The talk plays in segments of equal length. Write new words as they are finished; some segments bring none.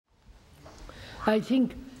I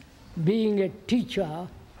think being a teacher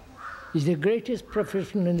is the greatest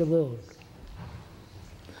profession in the world,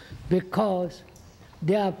 because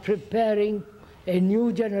they are preparing a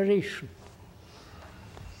new generation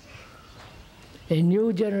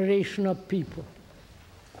of people.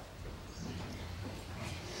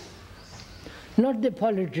 Not the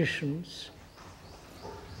politicians,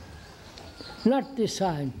 not the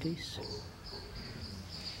scientists,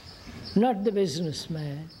 not the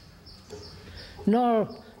businessman, nor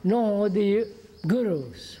the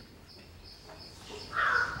gurus.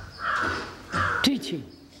 Teaching,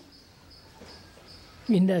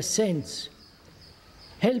 in a sense,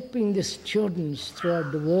 helping the students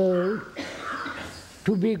throughout the world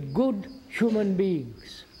to be good human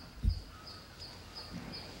beings.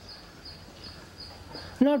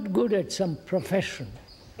 Not good at some profession,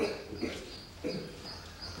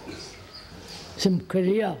 some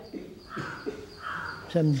career,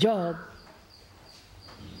 some job,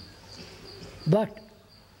 but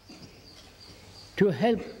to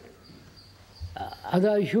help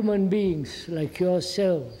other human beings like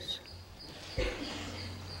yourselves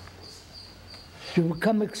to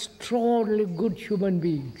become extraordinarily good human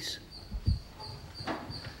beings.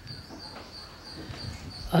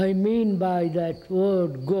 I mean by that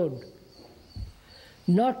word good,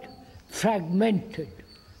 not fragmented,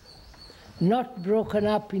 not broken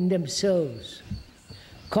up in themselves,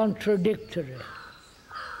 contradictory,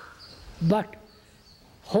 but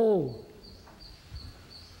whole,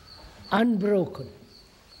 unbroken.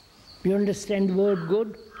 You understand the word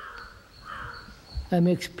good? I'm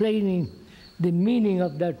explaining the meaning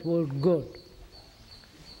of that word good.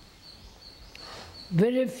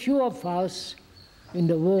 Very few of us in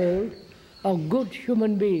the world are good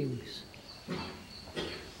human beings.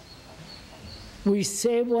 We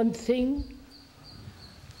say one thing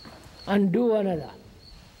and do another.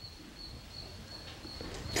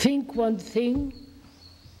 Think one thing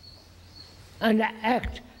and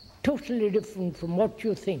act totally different from what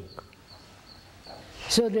you think.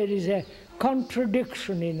 So there is a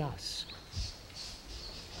contradiction in us,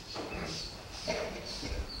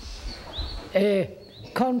 a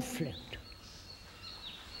conflict.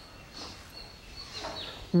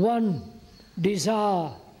 One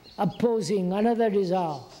desire opposing another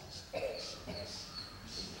desire.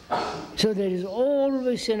 So there is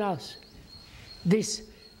always in us this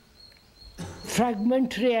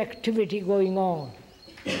fragmentary activity going on.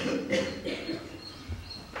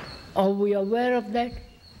 Are we aware of that?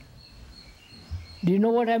 Do you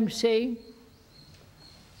know what I'm saying?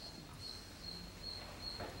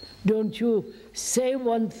 Don't you say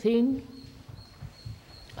one thing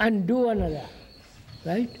and do another,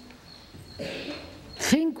 right?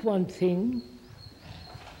 Think one thing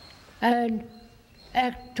and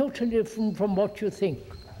act totally different from what you think.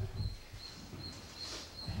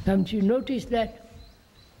 Haven't you noticed that?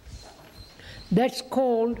 That's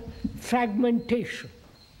called fragmentation.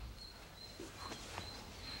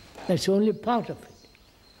 That's only part of it.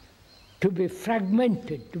 To be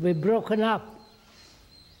fragmented, to be broken up,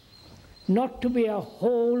 not to be a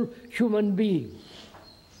whole human being.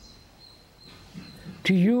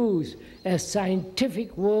 To use a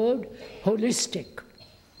scientific word, holistic.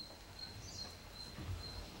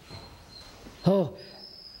 Oh,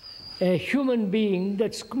 a human being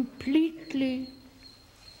that's completely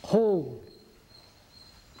whole,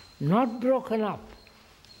 not broken up,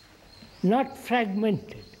 not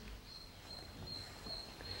fragmented,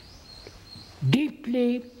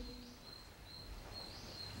 deeply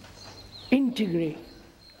integrity,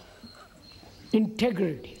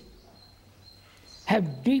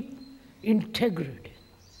 have deep integrity.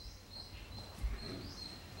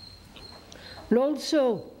 And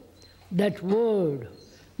also, that word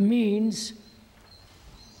means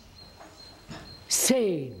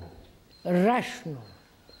sane, rational,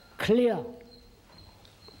 clear,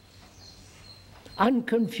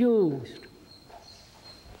 unconfused.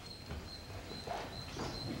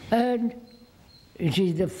 And it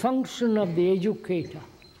is the function of the educator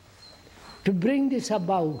to bring this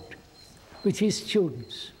about with his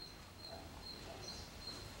students,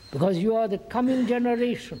 because you are the coming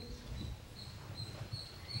generation.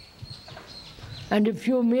 And if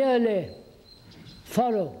you merely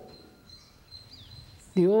follow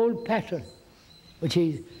the old pattern, which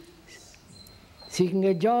is seeking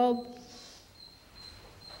a job,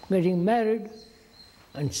 getting married,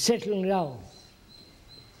 and settling down,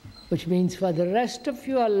 which means for the rest of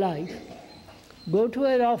your life, go to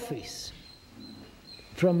an office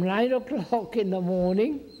from 9 o'clock in the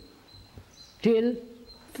morning till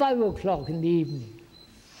 5 o'clock in the evening.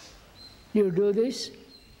 You do this,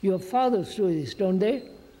 your fathers do this, don't they?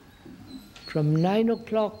 from 9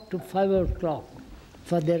 o'clock to 5 o'clock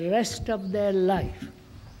for the rest of their life.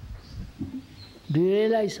 Do you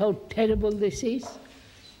realize how terrible this is?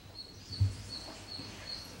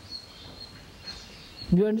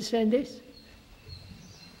 Do you understand this?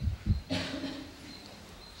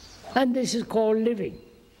 And this is called living.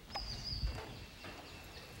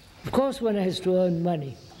 Of course one has to earn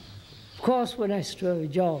money. Of course one has to have a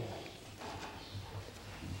job.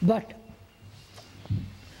 But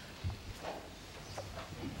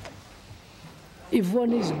if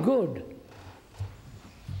one is good,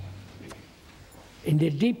 in the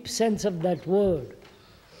deep sense of that word,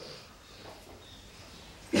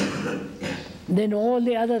 then all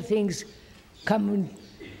the other things come and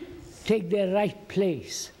take their right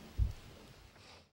place.